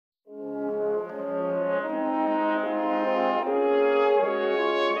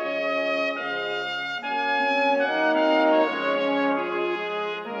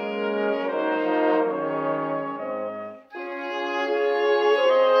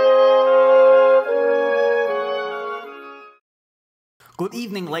Good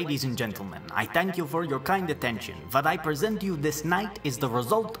evening, ladies and gentlemen. I thank you for your kind attention. What I present you this night is the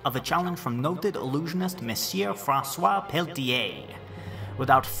result of a challenge from noted illusionist Monsieur Francois Peltier.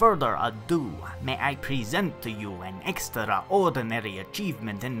 Without further ado, may I present to you an extraordinary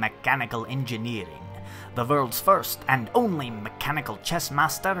achievement in mechanical engineering. The world's first and only mechanical chess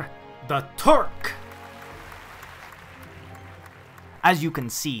master, the Turk! As you can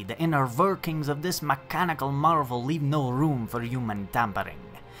see, the inner workings of this mechanical marvel leave no room for human tampering.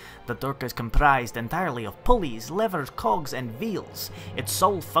 The Turk is comprised entirely of pulleys, levers, cogs, and wheels. Its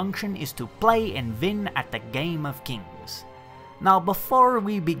sole function is to play and win at the game of kings. Now, before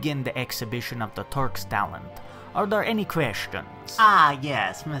we begin the exhibition of the Turk's talent, are there any questions? Ah,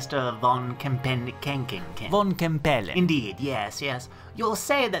 yes, Mr. von Kempelen. Von Kempelen. Indeed, yes. You'll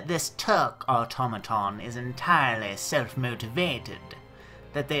say that this Turk automaton is entirely self-motivated,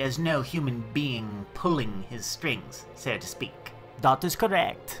 that there is no human being pulling his strings, so to speak. That is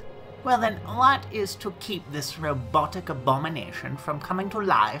correct. Well then, what is to keep this robotic abomination from coming to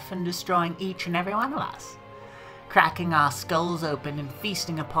life and destroying each and every one of us? Cracking our skulls open and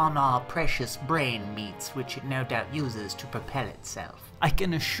feasting upon our precious brain meats, which it no doubt uses to propel itself. I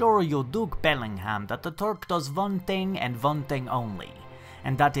can assure you, Duke Bellingham, that the Turk does one thing and one thing only,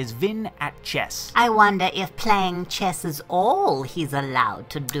 and that is win at chess. I wonder if playing chess is all he's allowed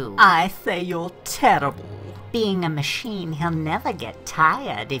to do. I say you're terrible. Being a machine, he'll never get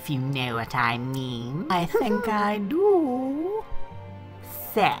tired, if you know what I mean. I think I do.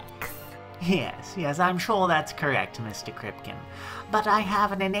 Sex. Yes, I'm sure that's correct, Mr. Kripken. But I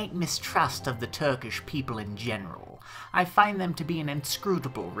have an innate mistrust of the Turkish people in general. I find them to be an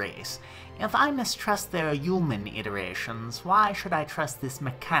inscrutable race. If I mistrust their human iterations, why should I trust this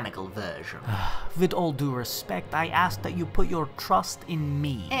mechanical version? With all due respect, I ask that you put your trust in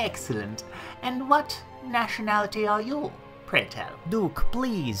me. Excellent. And what nationality are you? Pray tell. Duke,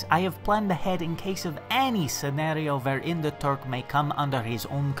 please, I have planned ahead in case of any scenario wherein the Turk may come under his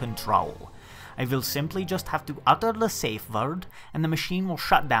own control. I will simply just have to utter the safe word, and the machine will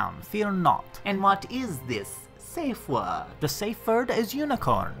shut down, fear not. And what is this safe word? The safe word is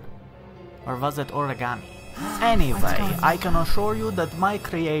unicorn. Or was it origami? Anyway, I can assure you that my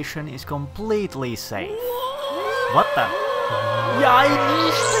creation is completely safe. What the?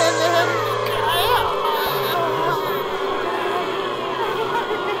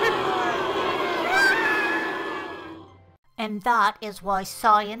 And that is why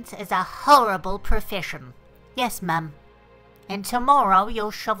science is a horrible profession. Yes, Mum. And tomorrow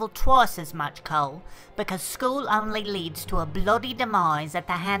you'll shovel twice as much coal, because school only leads to a bloody demise at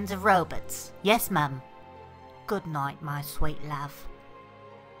the hands of robots. Yes, Mum. Good night, my sweet love.